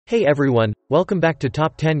Hey everyone, welcome back to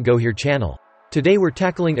Top 10 Go Here channel. Today we're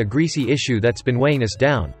tackling a greasy issue that's been weighing us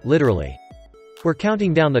down, literally. We're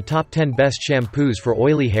counting down the top 10 best shampoos for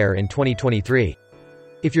oily hair in 2023.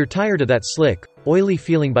 If you're tired of that slick, oily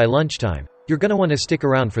feeling by lunchtime, you're gonna want to stick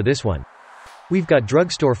around for this one. We've got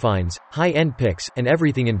drugstore finds, high-end picks, and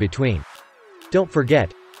everything in between. Don't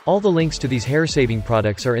forget, all the links to these hair-saving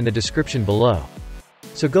products are in the description below.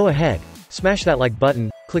 So go ahead, smash that like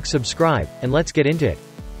button, click subscribe, and let's get into it.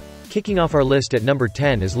 Kicking off our list at number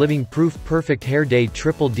 10 is Living Proof Perfect Hair Day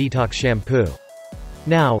Triple Detox Shampoo.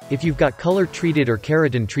 Now, if you've got color-treated or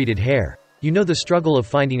keratin-treated hair, you know the struggle of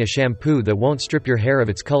finding a shampoo that won't strip your hair of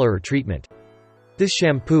its color or treatment. This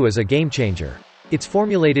shampoo is a game-changer. It's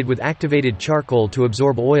formulated with activated charcoal to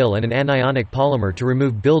absorb oil and an anionic polymer to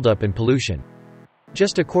remove buildup and pollution.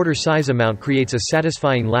 Just a quarter-size amount creates a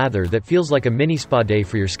satisfying lather that feels like a mini spa day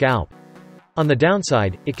for your scalp. On the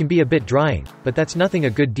downside, it can be a bit drying, but that's nothing a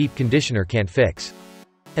good deep conditioner can't fix.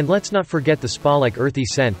 And let's not forget the spa-like earthy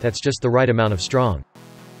scent that's just the right amount of strong.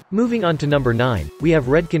 Moving on to number 9, we have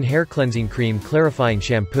Redken Hair Cleansing Cream Clarifying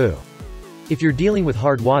Shampoo. If you're dealing with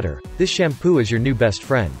hard water, this shampoo is your new best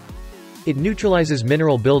friend. It neutralizes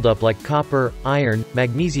mineral buildup like copper, iron,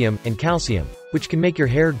 magnesium, and calcium, which can make your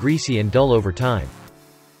hair greasy and dull over time.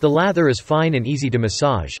 The lather is fine and easy to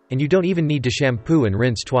massage, and you don't even need to shampoo and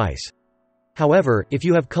rinse twice. However, if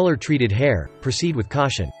you have color-treated hair, proceed with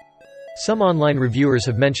caution. Some online reviewers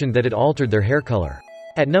have mentioned that it altered their hair color.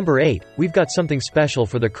 At number 8, we've got something special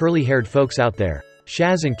for the curly-haired folks out there,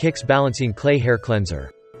 Shaz and Kiks Balancing Clay Hair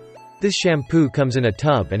Cleanser. This shampoo comes in a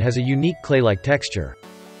tub and has a unique clay-like texture.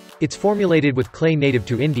 It's formulated with clay native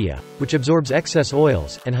to India, which absorbs excess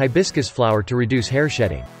oils, and hibiscus flower to reduce hair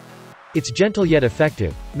shedding. It's gentle yet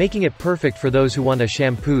effective, making it perfect for those who want a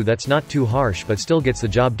shampoo that's not too harsh but still gets the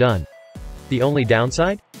job done. The only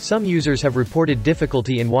downside? Some users have reported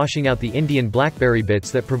difficulty in washing out the Indian blackberry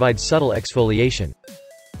bits that provide subtle exfoliation.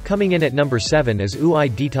 Coming in at number 7 is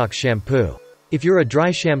Ouai Detox Shampoo. If you're a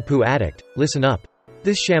dry shampoo addict, listen up.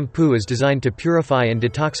 This shampoo is designed to purify and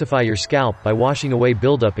detoxify your scalp by washing away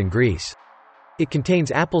buildup and grease. It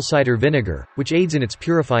contains apple cider vinegar, which aids in its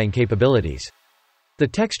purifying capabilities. The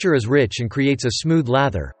texture is rich and creates a smooth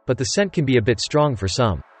lather, but the scent can be a bit strong for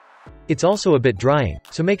some. It's also a bit drying,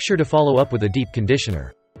 so make sure to follow up with a deep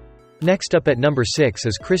conditioner. Next up at number 6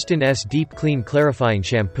 is Kristen S Deep Clean Clarifying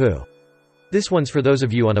Shampoo. This one's for those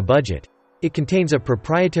of you on a budget. It contains a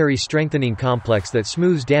proprietary strengthening complex that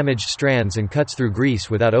smooths damaged strands and cuts through grease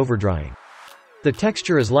without overdrying. The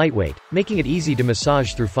texture is lightweight, making it easy to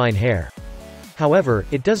massage through fine hair. However,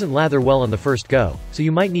 it doesn't lather well on the first go, so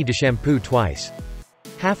you might need to shampoo twice.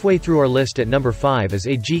 Halfway through our list at number 5 is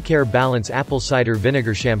Care Balance Apple Cider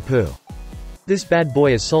Vinegar Shampoo. This bad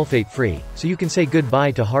boy is sulfate-free, so you can say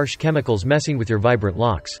goodbye to harsh chemicals messing with your vibrant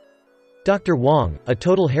locks. Dr. Wong, a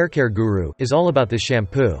total haircare guru, is all about this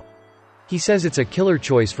shampoo. He says it's a killer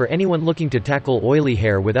choice for anyone looking to tackle oily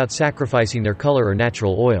hair without sacrificing their color or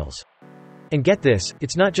natural oils. And get this,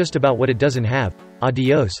 it's not just about what it doesn't have.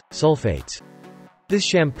 Adios, sulfates. This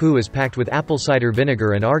shampoo is packed with apple cider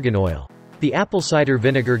vinegar and argan oil. The apple cider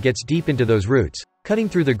vinegar gets deep into those roots, cutting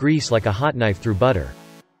through the grease like a hot knife through butter.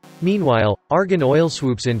 Meanwhile, argan oil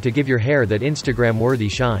swoops in to give your hair that Instagram-worthy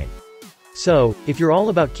shine. So, if you're all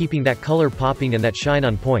about keeping that color popping and that shine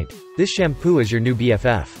on point, this shampoo is your new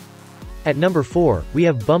BFF. At number 4, we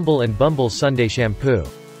have Bumble & Bumble Sunday Shampoo.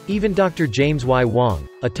 Even Dr. James Y. Wong,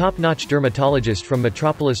 a top-notch dermatologist from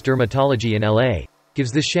Metropolis Dermatology in LA,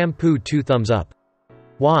 gives this shampoo 2 thumbs up.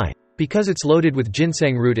 Why? Because it's loaded with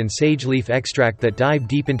ginseng root and sage leaf extract that dive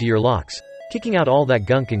deep into your locks, kicking out all that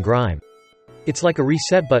gunk and grime. It's like a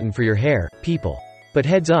reset button for your hair, people. But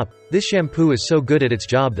heads up, this shampoo is so good at its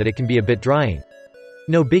job that it can be a bit drying.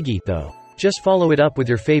 No biggie, though. Just follow it up with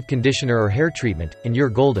your fave conditioner or hair treatment, and you're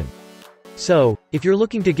golden. So, if you're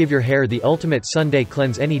looking to give your hair the ultimate Sunday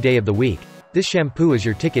cleanse any day of the week, this shampoo is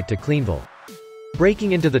your ticket to Cleanville.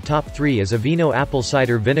 Breaking into the top 3 is Aveeno Apple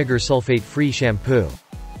Cider Vinegar Sulfate-Free Shampoo.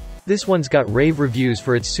 This one's got rave reviews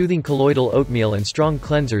for its soothing colloidal oatmeal and strong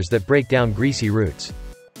cleansers that break down greasy roots.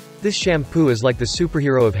 This shampoo is like the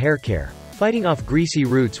superhero of hair care, fighting off greasy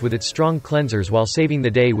roots with its strong cleansers while saving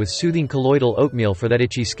the day with soothing colloidal oatmeal for that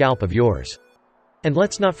itchy scalp of yours. And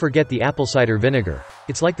let's not forget the apple cider vinegar.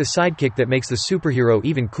 It's like the sidekick that makes the superhero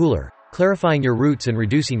even cooler, clarifying your roots and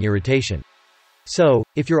reducing irritation. So,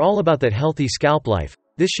 if you're all about that healthy scalp life,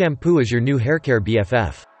 this shampoo is your new haircare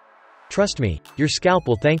BFF. Trust me, your scalp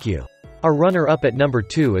will thank you. Our runner-up at number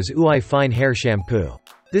 2 is Ouai Fine Hair Shampoo.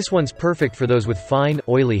 This one's perfect for those with fine,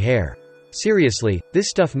 oily hair. Seriously, this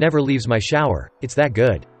stuff never leaves my shower, it's that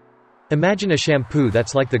good. Imagine a shampoo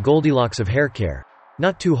that's like the Goldilocks of hair care.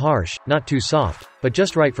 Not too harsh, not too soft, but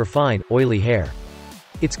just right for fine, oily hair.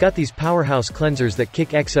 It's got these powerhouse cleansers that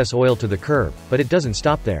kick excess oil to the curb, but it doesn't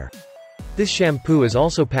stop there. This shampoo is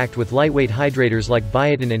also packed with lightweight hydrators like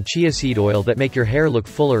biotin and chia seed oil that make your hair look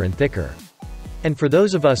fuller and thicker. And for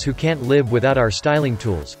those of us who can't live without our styling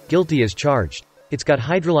tools, guilty as charged. It's got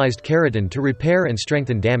hydrolyzed keratin to repair and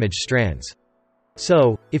strengthen damaged strands.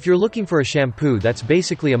 So, if you're looking for a shampoo that's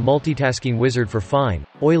basically a multitasking wizard for fine,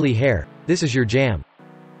 oily hair, this is your jam.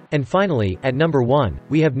 And finally, at number 1,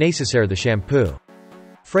 we have Nécessaire the shampoo.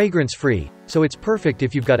 Fragrance-free, so it's perfect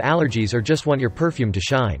if you've got allergies or just want your perfume to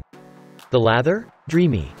shine. The lather?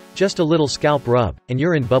 Dreamy. Just a little scalp rub, and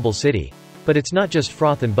you're in Bubble City. But it's not just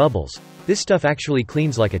froth and bubbles. This stuff actually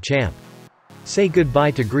cleans like a champ. Say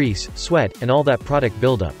goodbye to grease, sweat, and all that product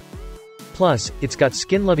buildup. Plus, it's got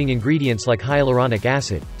skin-loving ingredients like hyaluronic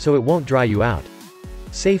acid, so it won't dry you out.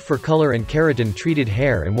 Safe for color and keratin-treated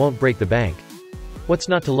hair and won't break the bank. What's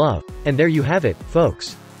not to love? And there you have it,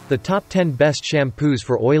 folks. The top 10 best shampoos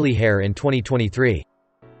for oily hair in 2023.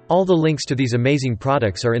 All the links to these amazing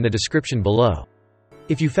products are in the description below.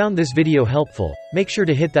 If you found this video helpful, make sure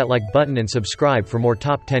to hit that like button and subscribe for more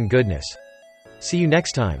top 10 goodness. See you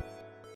next time.